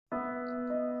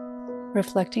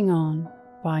Reflecting on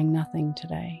buying nothing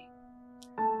today.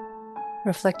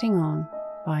 Reflecting on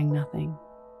buying nothing.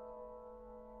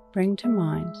 Bring to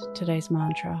mind today's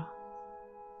mantra,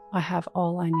 I have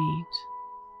all I need.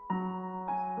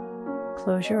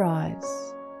 Close your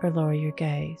eyes or lower your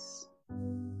gaze.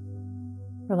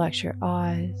 Relax your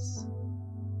eyes,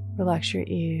 relax your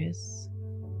ears,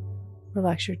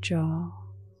 relax your jaw.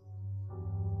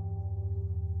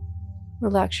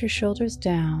 Relax your shoulders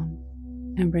down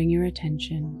and bring your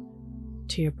attention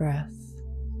to your breath.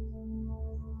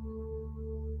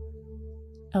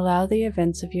 Allow the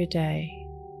events of your day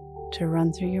to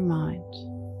run through your mind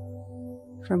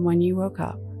from when you woke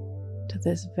up to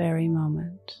this very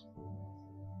moment.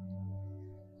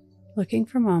 Looking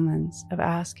for moments of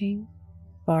asking,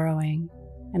 borrowing,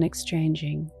 and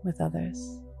exchanging with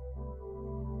others.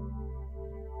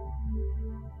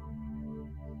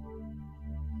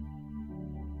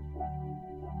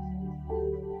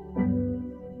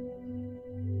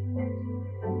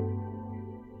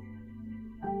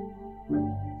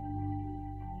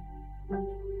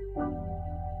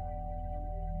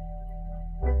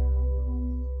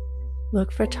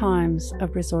 Look for times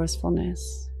of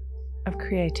resourcefulness, of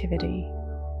creativity.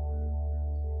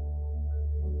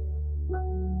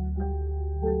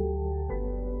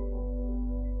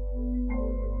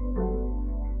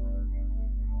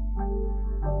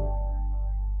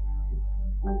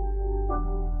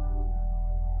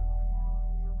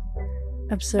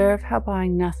 Observe how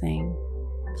buying nothing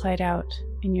played out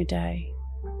in your day.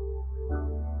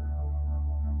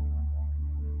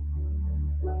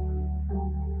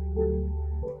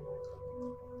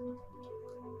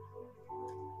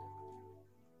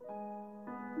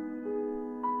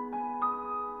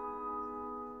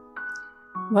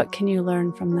 What can you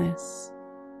learn from this?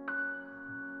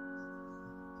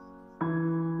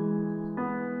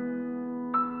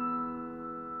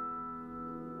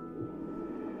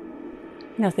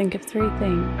 Now think of 3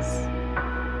 things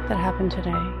that happened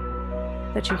today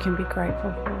that you can be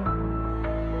grateful for.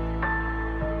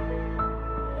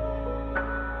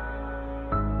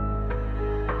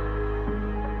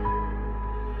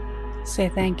 Say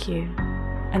thank you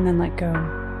and then let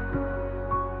go.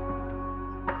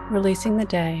 Releasing the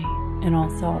day and all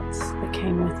thoughts that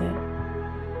came with it.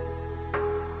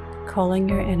 Calling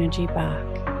your energy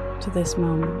back to this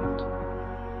moment.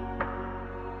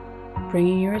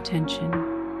 Bringing your attention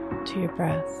to your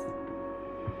breath.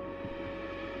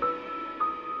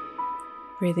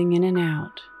 Breathing in and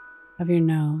out of your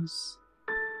nose.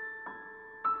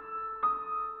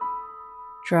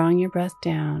 Drawing your breath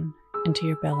down into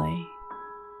your belly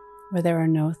where there are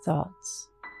no thoughts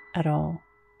at all.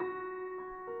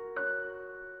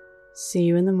 See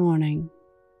you in the morning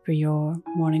for your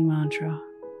morning mantra.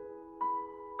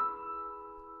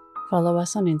 Follow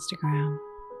us on Instagram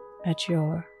at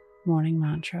Your Morning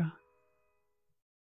Mantra.